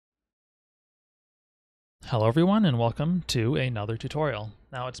Hello everyone and welcome to another tutorial.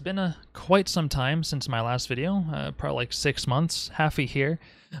 Now it's been quite some time since my last video, probably like 6 months, half a year,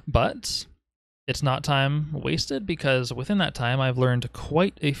 but it's not time wasted because within that time I've learned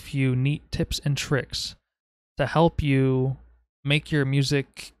quite a few neat tips and tricks to help you make your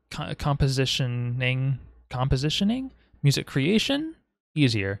music compositioning, music creation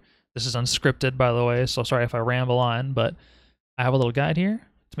easier. This is unscripted, by the way, so sorry if I ramble on, but I have a little guide here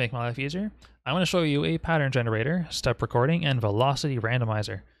to make my life easier. I'm going to show you a pattern generator, step recording, and velocity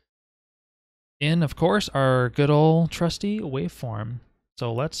randomizer. In, of course, our good old trusty waveform.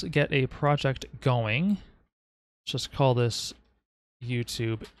 So let's get a project going. Let's just call this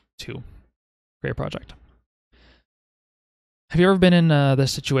YouTube 2. Great project. Have you ever been in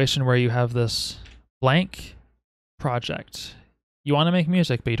this situation where you have this blank project? You want to make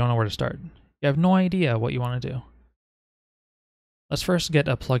music, but you don't know where to start. You have no idea what you want to do. Let's first get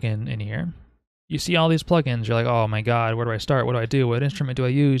a plugin in here. You see all these plugins, you're like, oh my god, where do I start? What do I do? What instrument do I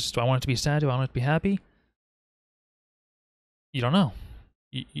use? Do I want it to be sad? Do I want it to be happy? You don't know.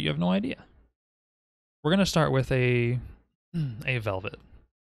 You have no idea. We're going to start with a Velvet.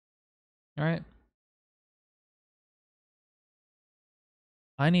 Alright.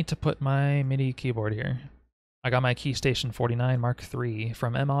 I need to put my MIDI keyboard here. I got my Keystation 49 Mark III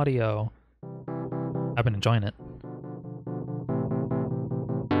from M Audio. I've been enjoying it.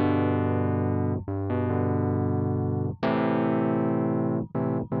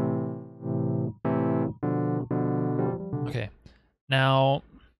 Okay, now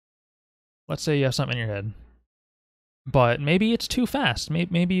let's say you have something in your head, but maybe it's too fast.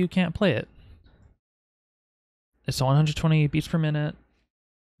 Maybe you can't play it. It's 120 beats per minute,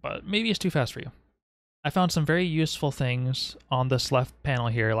 but maybe it's too fast for you. I found some very useful things on this left panel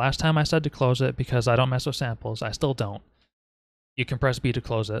here. Last time I said to close it because I don't mess with samples. I still don't. You can press B to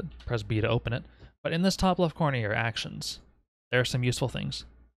close it, press B to open it. But in this top left corner here, actions, there are some useful things.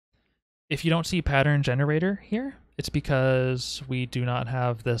 If you don't see pattern generator here, it's because we do not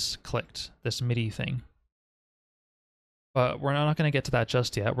have this clicked, this MIDI thing. But we're not going to get to that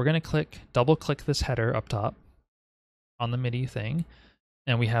just yet. We're going to double click this header up top on the MIDI thing,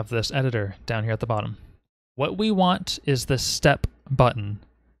 and we have this editor down here at the bottom. What we want is this step button.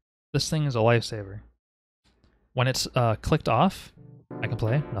 This thing is a lifesaver. When it's clicked off, I can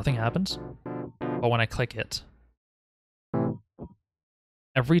play, nothing happens. But when I click it,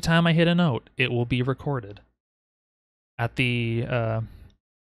 every time I hit a note, it will be recorded. At the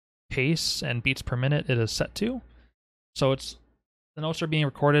pace and beats per minute it is set to. So the notes are being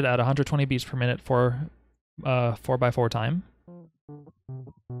recorded at 120 beats per minute for 4x4 time.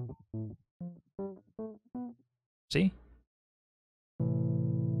 See?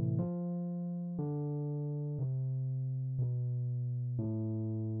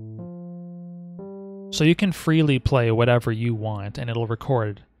 So you can freely play whatever you want and it'll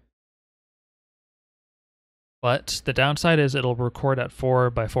record. But the downside is it'll record at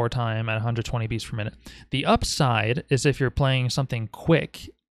 4x4 time at 120 beats per minute. The upside is if you're playing something quick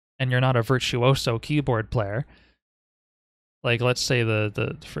and you're not a virtuoso keyboard player, like let's say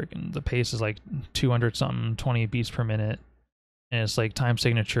the pace is like 200 something 20 beats per minute and it's like time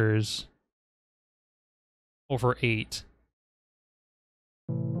signatures over 8.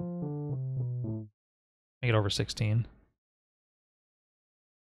 Make it over 16.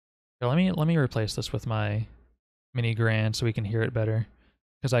 Here, let me replace this with my Mini Grand so we can hear it better,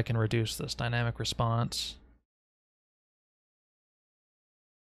 because I can reduce this dynamic response.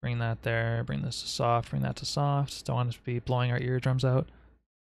 Bring that there, bring this to soft, bring that to soft. Don't want it to be blowing our eardrums out.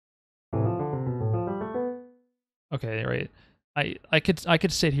 Okay, right. I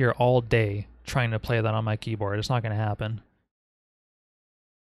could sit here all day trying to play that on my keyboard. It's not going to happen.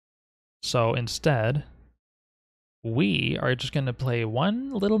 So instead, we are just going to play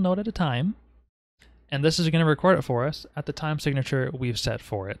one little note at a time. And this is going to record it for us at the time signature we've set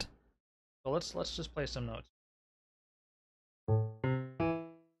for it. So let's just play some notes.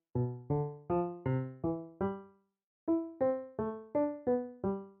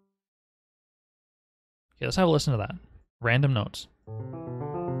 Okay, let's have a listen to that. Random notes.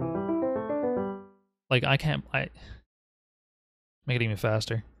 Like I make it even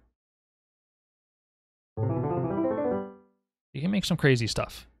faster. You can make some crazy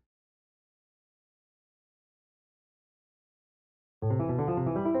stuff.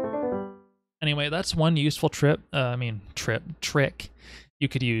 Anyway, that's one useful trick you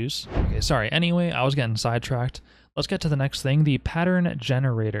could use. Okay, sorry. Anyway, I was getting sidetracked. Let's get to the next thing, the pattern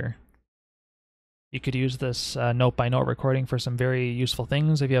generator. You could use this note-by-note recording for some very useful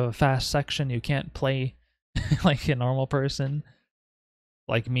things. If you have a fast section you can't play like a normal person,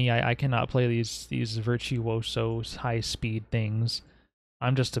 Like me, I cannot play these virtuoso high speed things.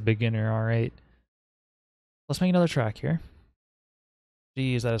 I'm just a beginner, alright. Let's make another track here.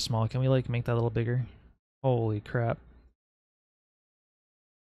 Geez, that is small. Can we like make that a little bigger? Holy crap.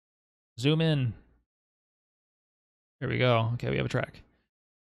 Zoom in. Here we go. Okay, we have a track.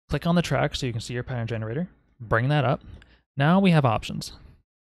 Click on the track so you can see your pattern generator. Bring that up. Now we have options.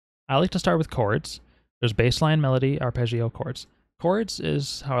 I like to start with chords. There's bassline, melody, arpeggio, chords. Chords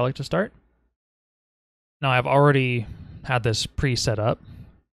is how I like to start. Now I've already had this pre-set up.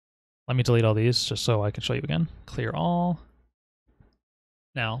 Let me delete all these just so I can show you again. Clear all.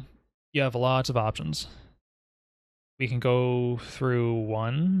 Now, you have lots of options. We can go through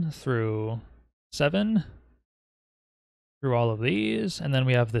 1 through 7, through all of these, and then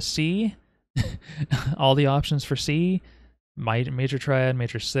we have the C. All the options for C. Major triad,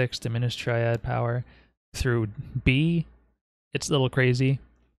 major sixth, diminished triad, power, through B. It's a little crazy.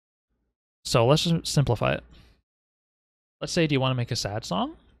 So let's just simplify it. Let's say, do you want to make a sad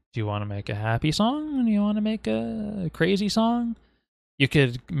song? Do you want to make a happy song? Do you want to make a crazy song? You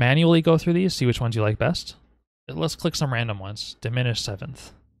could manually go through these, see which ones you like best. Let's click some random ones. Diminished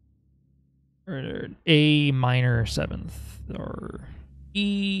seventh. Or A minor seventh. Or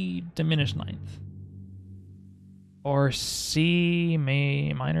E diminished ninth. Or C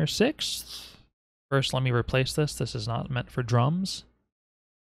minor sixth. First, let me replace this. This is not meant for drums.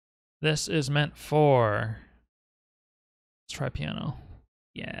 This is meant for... Let's try piano.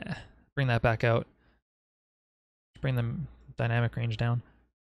 Yeah. Bring that back out. Bring the dynamic range down.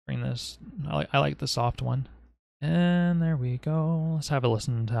 Bring this... I like the soft one. And there we go. Let's have a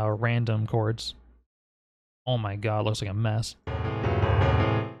listen to our random chords. Oh my god, looks like a mess.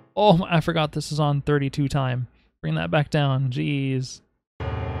 Oh, I forgot this is on 32 time. Bring that back down. Jeez.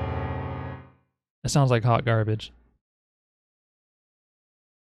 It sounds like hot garbage.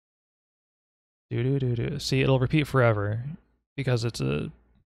 Do. See, it'll repeat forever because it's a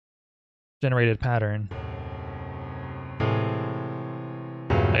generated pattern.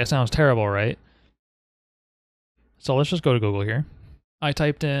 It sounds terrible, right? So let's just go to Google here. I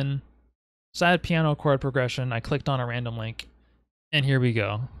typed in sad piano chord progression. I clicked on a random link, and here we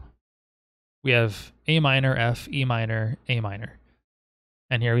go. We have A minor, F, E minor, A minor.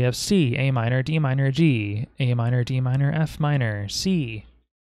 And here we have C, A minor, D minor, G, A minor, D minor, F minor, C.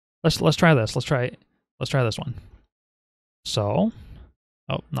 Let's try this. Let's try this one. So,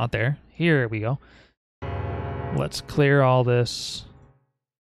 oh, not there. Here we go. Let's clear all this.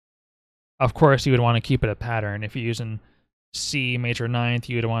 Of course, you would want to keep it a pattern. If you're using C major ninth,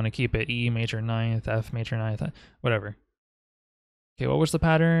 you would want to keep it E major ninth, F major ninth, whatever. Okay, what was the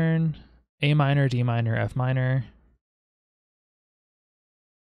pattern? A minor, D minor, F minor.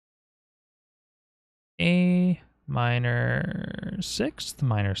 A minor sixth,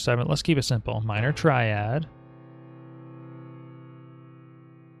 minor seventh. Let's keep it simple. Minor triad.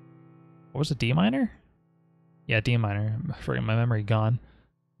 What was it? D minor? Yeah, D minor. I forget, my memory gone.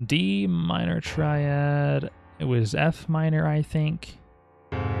 D minor triad. It was F minor, I think.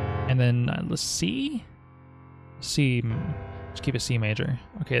 And then let's C. C. Let's keep it C major.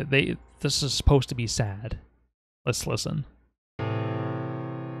 Okay, this is supposed to be sad. Let's listen.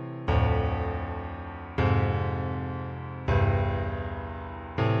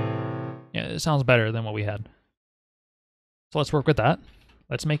 Yeah, it sounds better than what we had. So let's work with that.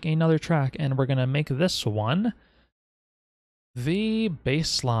 Let's make another track, and we're gonna make this one the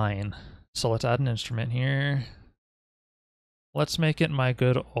bass line. So let's add an instrument here. Let's make it my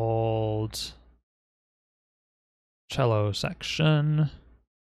good old cello section.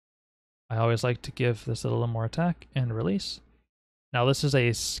 I always like to give this a little more attack and release. Now this is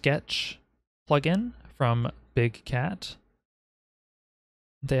a sketch plugin from Big Cat.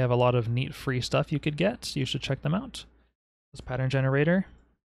 They have a lot of neat free stuff you could get, so you should check them out. This pattern generator,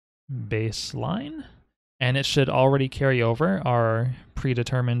 bass line, and it should already carry over our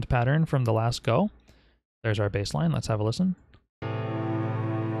predetermined pattern from the last go. There's our bass line. Let's have a listen.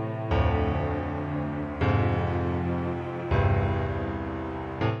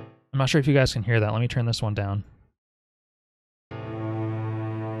 I'm not sure if you guys can hear that. Let me turn this one down.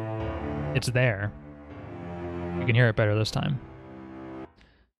 It's there. You can hear it better this time.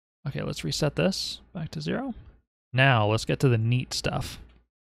 Okay, let's reset this back to 0. Now, let's get to the neat stuff.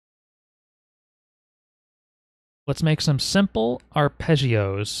 Let's make some simple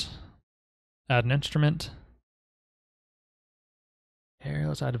arpeggios. Add an instrument. Here,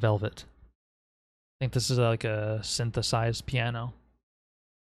 let's add velvet. I think this is like a synthesized piano.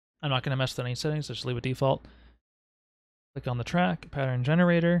 I'm not going to mess with any settings, so just leave it default. Click on the track, pattern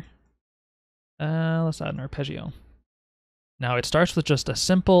generator. Let's add an arpeggio. Now it starts with just a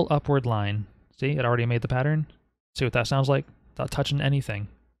simple upward line. See, it already made the pattern. See what that sounds like without touching anything.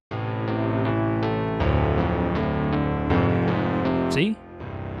 See?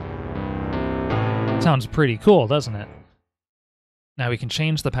 Sounds pretty cool, doesn't it? Now we can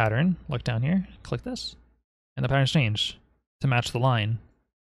change the pattern. Look down here, click this, and the pattern's changed to match the line.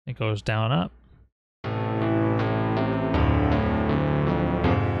 It goes down, up.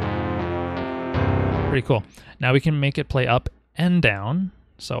 Pretty cool. Now we can make it play up and down.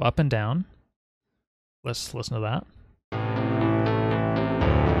 So up and down. Let's listen to that.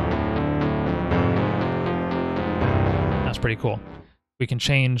 That's pretty cool. We can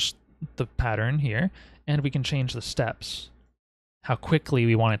change the pattern here, and we can change the steps, how quickly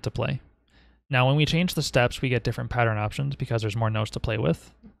we want it to play. Now when we change the steps, we get different pattern options because there's more notes to play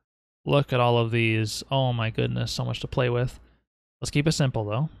with. Look at all of these. Oh my goodness, so much to play with. Let's keep it simple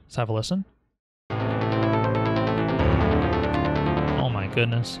though. Let's have a listen. Oh my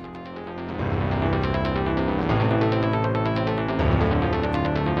goodness.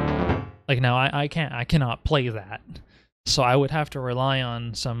 Like now I cannot play that. So I would have to rely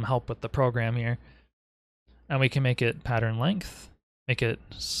on some help with the program here. And we can make it pattern length, make it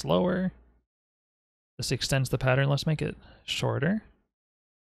slower. This extends the pattern. Let's make it shorter.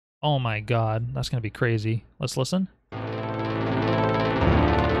 Oh my god, that's gonna be crazy. Let's listen.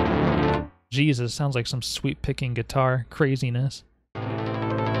 Jesus, sounds like some sweet picking guitar craziness.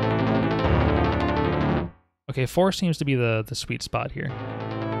 Okay, 4 seems to be the sweet spot here.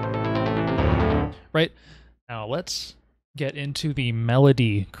 Right, now let's get into the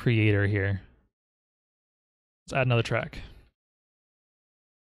melody creator here. Let's add another track.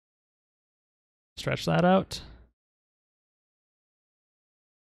 Stretch that out.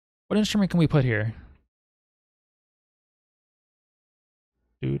 What instrument can we put here?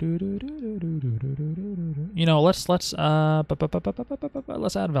 You know, let's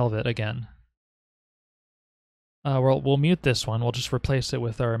add Velvet again. We'll mute this one. We'll just replace it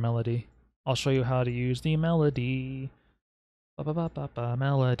with our melody. I'll show you how to use the melody.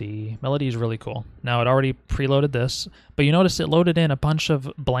 Melody. Melody is really cool. Now it already preloaded this, but you notice it loaded in a bunch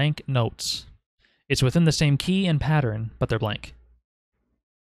of blank notes. It's within the same key and pattern, but they're blank.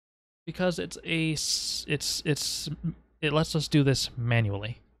 Because it lets us do this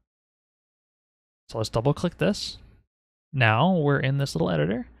manually. So let's double click this. Now we're in this little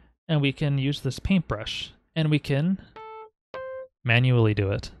editor, and we can use this paintbrush, and we can manually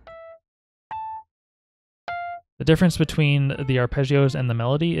do it. The difference between the arpeggios and the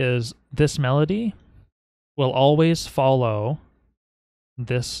melody is this melody will always follow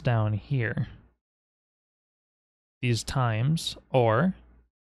this down here. These times, or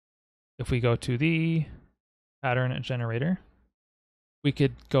if we go to the pattern generator, we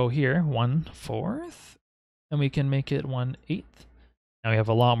could go here 1/4, and we can make it 1/8. Now we have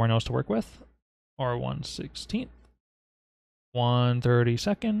a lot more notes to work with, or 1/16,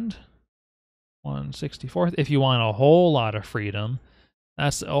 1/32, 1/64. If you want a whole lot of freedom,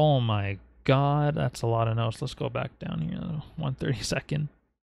 that's, oh my god, that's a lot of notes. Let's go back down here, 1/32.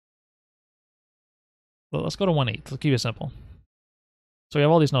 Well, let's go to 1/8. Let's keep it simple. So we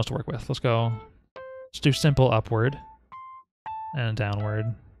have all these notes to work with. Let's go. Let's do simple upward and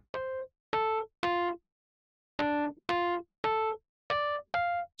downward.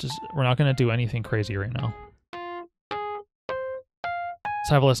 We're not going to do anything crazy right now. Let's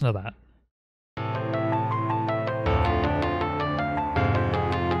have a listen to that.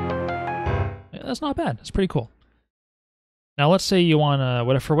 Yeah, that's not bad. It's pretty cool. Now let's say you want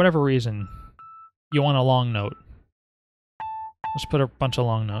to, for whatever reason, you want a long note. Let's put a bunch of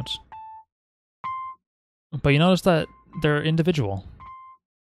long notes. But you notice that they're individual.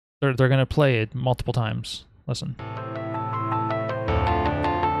 They're going to play it multiple times. Listen.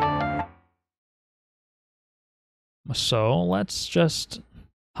 So let's just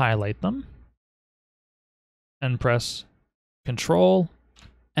highlight them and press Control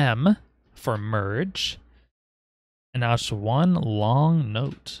M for merge. And now it's one long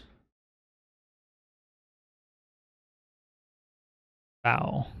note.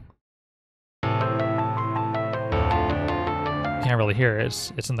 Wow. Can't really hear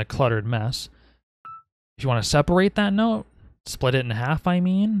it. It's in the cluttered mess. If you want to separate that note, split it in half,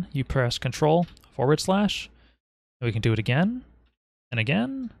 you press Control / and we can do it again and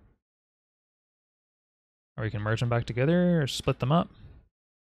again. Or we can merge them back together or split them up.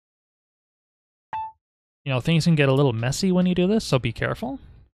 You know, things can get a little messy when you do this, so be careful,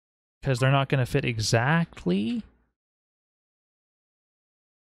 because they're not going to fit exactly.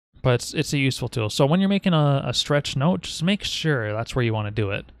 But it's a useful tool. So when you're making a stretch note, just make sure that's where you want to do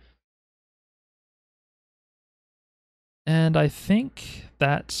it. And I think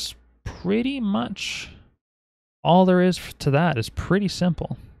that's pretty much all there is to that. It's pretty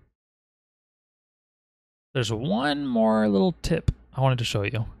simple. There's one more little tip I wanted to show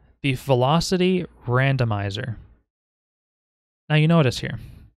you. The velocity randomizer. Now you notice here,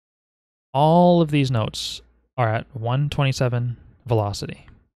 all of these notes are at 127 velocity.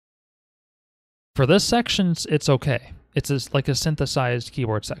 For this section, it's okay. It's like a synthesized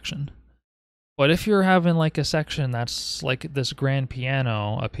keyboard section. But if you're having like a section that's like this grand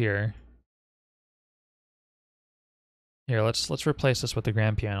piano up here. Here, let's replace this with the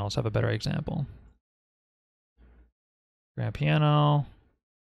grand piano. Let's have a better example. Grand piano.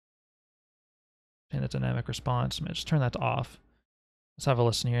 And the dynamic response. Just turn that to off. Let's have a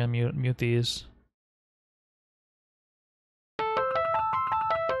listen here and mute these.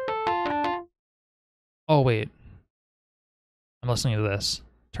 Oh wait. I'm listening to this.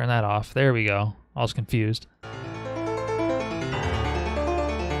 Turn that off. There we go. I was confused.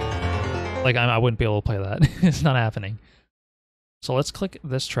 Like I wouldn't be able to play that. It's not happening. So let's click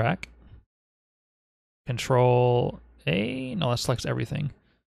this track. Control A. No, that selects everything.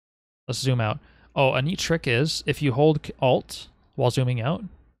 Let's zoom out. Oh, a neat trick is if you hold Alt while zooming out,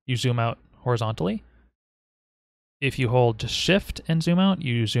 you zoom out horizontally. If you hold Shift and zoom out,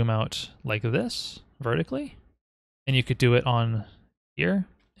 you zoom out like this, vertically. And you could do it on here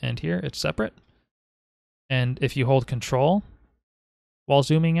and here. It's separate. And if you hold Control while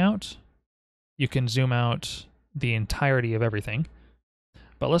zooming out, you can zoom out the entirety of everything.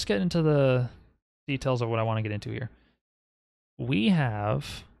 But let's get into the details of what I want to get into here. We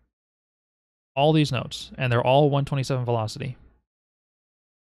have all these notes, and they're all 127 velocity.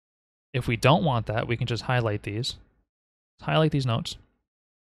 If we don't want that, we can just highlight these. Highlight these notes.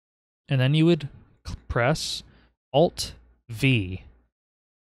 And then you would press Alt-V.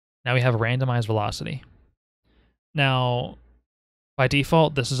 Now we have randomized velocity. Now, by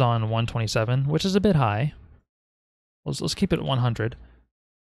default, this is on 127, which is a bit high. Let's keep it at 100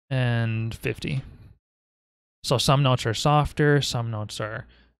 and 50. So some notes are softer, some notes are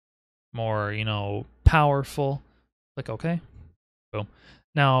more, powerful. Click OK. Boom.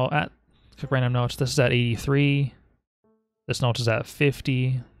 Now, click random notes. This is at 83. This note is at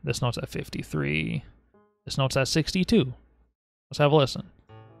 50. This note's at 53. This note's at 62. Let's have a listen.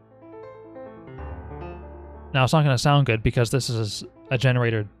 Now, it's not going to sound good because this is a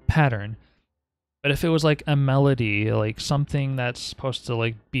generated pattern. But if it was like a melody, like something that's supposed to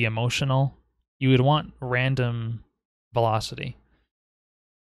like be emotional, you would want random velocity.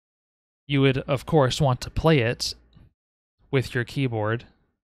 You would, of course, want to play it with your keyboard.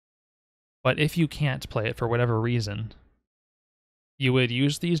 But if you can't play it for whatever reason, you would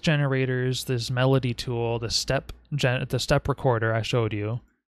use these generators, this melody tool, the step recorder I showed you,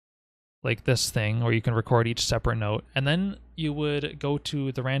 like this thing where you can record each separate note, and then you would go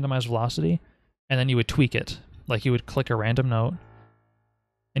to the randomized velocity, and then you would tweak it. Like you would click a random note,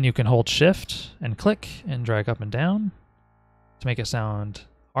 and you can hold Shift and click and drag up and down to make it sound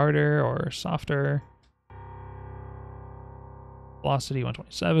harder or softer. Velocity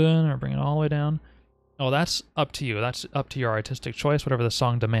 127, or bring it all the way down. Oh, that's up to you. That's up to your artistic choice, whatever the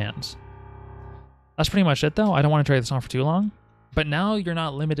song demands. That's pretty much it, though. I don't want to drag this on for too long. But now you're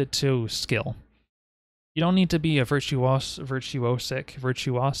not limited to skill. You don't need to be a virtuosic.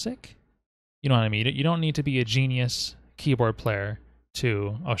 You know what I mean? You don't need to be a genius keyboard player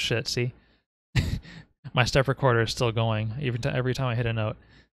to... Oh shit, see? My step recorder is still going every time I hit a note.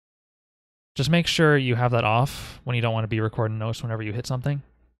 Just make sure you have that off when you don't want to be recording notes whenever you hit something.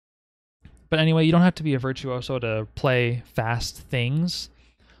 But anyway, you don't have to be a virtuoso to play fast things.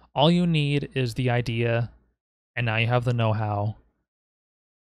 All you need is the idea, and now you have the know-how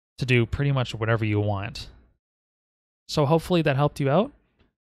to do pretty much whatever you want. So hopefully that helped you out,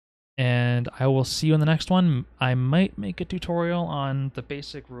 and I will see you in the next one. I might make a tutorial on the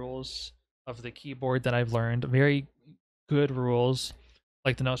basic rules of the keyboard that I've learned. Very good rules,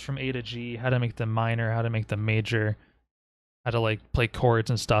 like the notes from A to G, how to make them minor, how to make them major, how to like play chords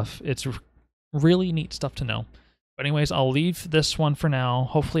and stuff. It's really neat stuff to know. But anyways, I'll leave this one for now.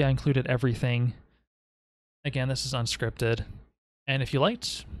 Hopefully I included everything. Again, this is unscripted. And if you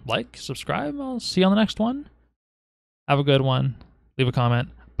liked, like, subscribe. I'll see you on the next one. Have a good one. Leave a comment.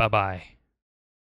 Bye-bye.